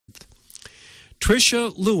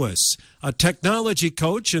Tricia Lewis, a technology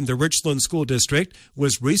coach in the Richland School District,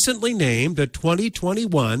 was recently named a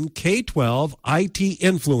 2021 K-12 IT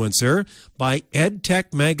influencer by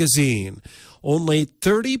EdTech magazine. Only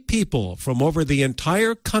 30 people from over the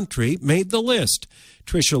entire country made the list.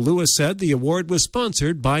 Tricia Lewis said the award was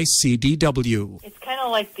sponsored by CDW. It's kind of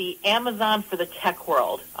like the Amazon for the tech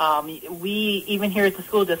world. We, even here at the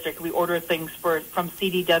school district, we order things from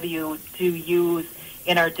CDW to use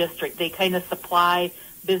in our district. They kind of supply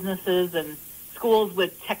businesses and schools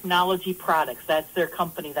with technology products. That's their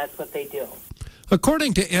company. That's what they do.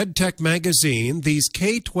 According to EdTech magazine, these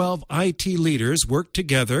K-12 IT leaders work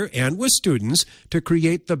together and with students to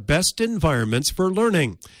create the best environments for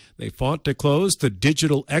learning. They fought to close the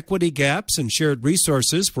digital equity gaps and shared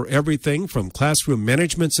resources for everything from classroom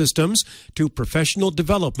management systems to professional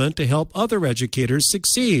development to help other educators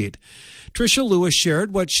succeed. Tricia Lewis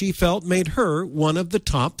shared what she felt made her one of the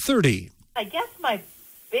top 30. I guess my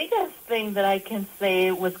biggest thing that I can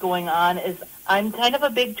say was going on is I'm kind of a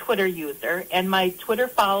big Twitter user, and my Twitter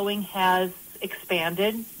following has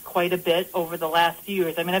expanded quite a bit over the last few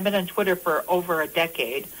years. I mean, I've been on Twitter for over a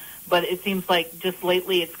decade, but it seems like just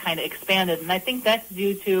lately it's kind of expanded. And I think that's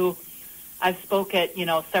due to I've spoke at,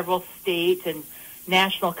 several state and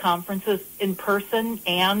national conferences in person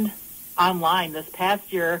and online. This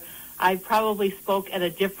past year, I probably spoke at a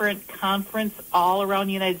different conference all around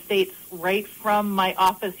the United States, right from my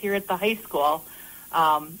office here at the high school.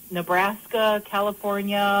 Nebraska,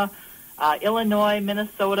 California, Illinois,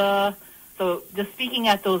 Minnesota. So just speaking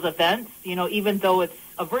at those events, even though it's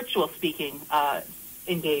a virtual speaking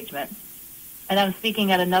engagement. And I'm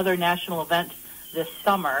speaking at another national event this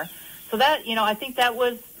summer. So that, I think that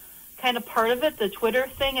was kind of part of it, the Twitter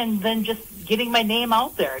thing, and then just getting my name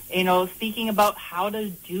out there, speaking about how to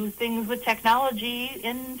do things with technology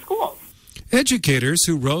in schools. Educators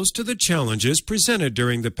who rose to the challenges presented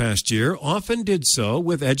during the past year often did so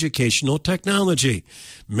with educational technology.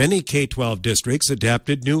 Many K-12 districts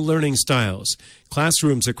adapted new learning styles.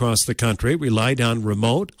 Classrooms across the country relied on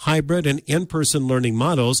remote, hybrid, and in-person learning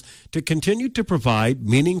models to continue to provide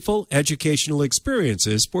meaningful educational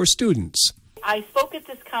experiences for students. I spoke at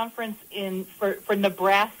this conference for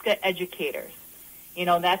Nebraska educators.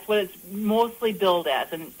 That's what it's mostly billed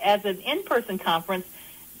as. And as an in-person conference,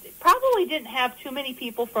 probably didn't have too many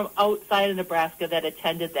people from outside of Nebraska that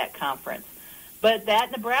attended that conference. But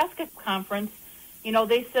that Nebraska conference,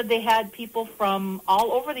 they said they had people from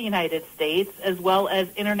all over the United States as well as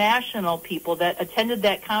international people that attended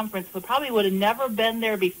that conference who probably would have never been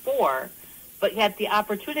there before, but had the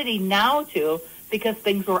opportunity now to because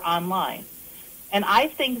things were online. And I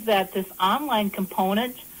think that this online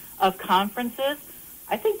component of conferences,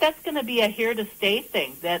 I think that's going to be a here-to-stay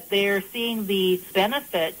thing, that they're seeing the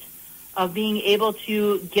benefit of being able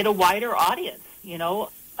to get a wider audience.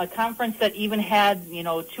 A conference that even had,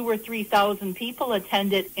 2,000 or 3,000 people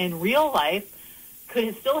attend it in real life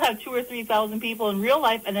could still have 2,000 or 3,000 people in real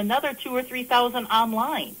life and another 2,000 or 3,000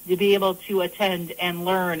 online to be able to attend and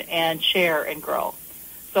learn and share and grow.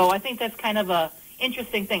 So I think that's kind of a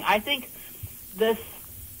interesting thing. I think this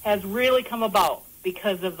has really come about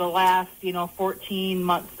because of the last, 14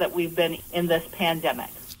 months that we've been in this pandemic.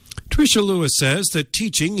 Tricia Lewis says that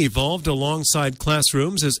teaching evolved alongside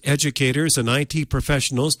classrooms as educators and IT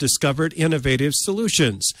professionals discovered innovative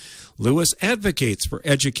solutions. Lewis advocates for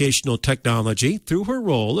educational technology through her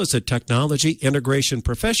role as a technology integration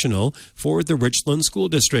professional for the Richland School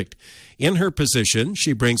District. In her position,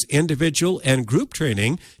 she brings individual and group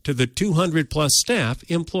training to the 200-plus staff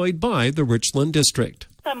employed by the Richland District.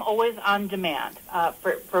 I'm always on demand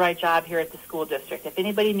for my job here at the school district. If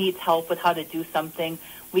anybody needs help with how to do something,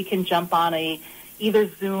 we can jump on either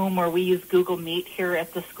Zoom or we use Google Meet here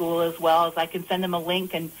at the school as well, as I can send them a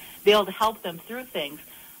link and be able to help them through things.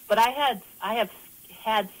 But I have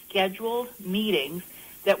had scheduled meetings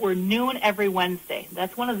that were noon every Wednesday.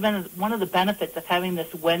 That's one of the benefits of having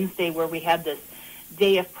this Wednesday where we have this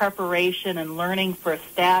day of preparation and learning for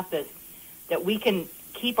staff is that we can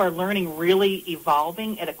keep our learning really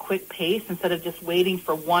evolving at a quick pace instead of just waiting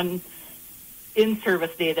for one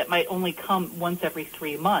in-service day that might only come once every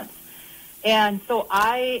 3 months. And so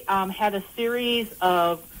I had a series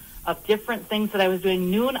of different things that I was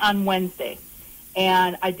doing noon on Wednesday.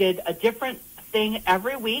 And I did a different thing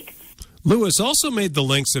every week. Lewis also made the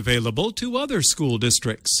links available to other school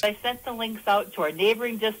districts. I sent the links out to our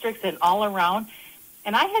neighboring districts and all around.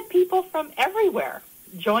 And I had people from everywhere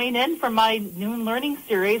join in for my noon learning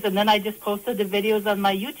series. And then I just posted the videos on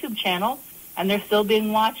my YouTube channel, and they're still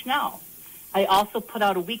being watched now. I also put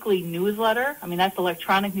out a weekly newsletter. That's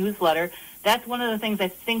electronic newsletter that's one of the things I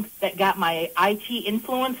think that got my IT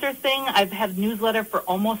influencer thing. I've had a newsletter for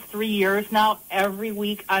almost 3 years now, every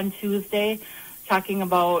week on Tuesday, talking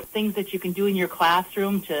about things that you can do in your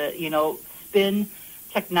classroom to, spin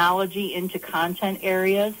technology into content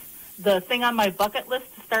areas. The thing on my bucket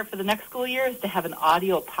list to start for the next school year is to have an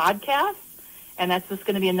audio podcast, and that's just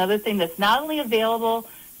going to be another thing that's not only available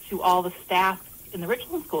to all the staff in the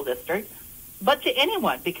Richland School District, but to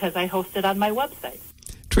anyone, because I host it on my website.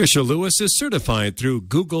 Tricia Lewis is certified through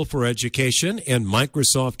Google for Education and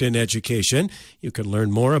Microsoft in Education. You can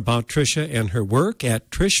learn more about Tricia and her work at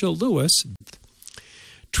Tricia Lewis.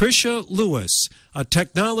 Tricia Lewis, a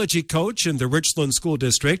technology coach in the Richland School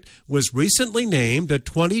District, was recently named a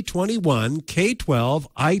 2021 K-12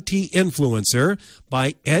 IT influencer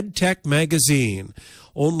by EdTech magazine.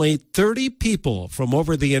 Only 30 people from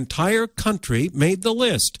over the entire country made the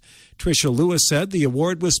list. Tricia Lewis said the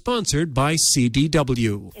award was sponsored by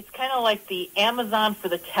CDW. It's kind of like the Amazon for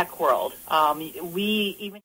the tech world. We even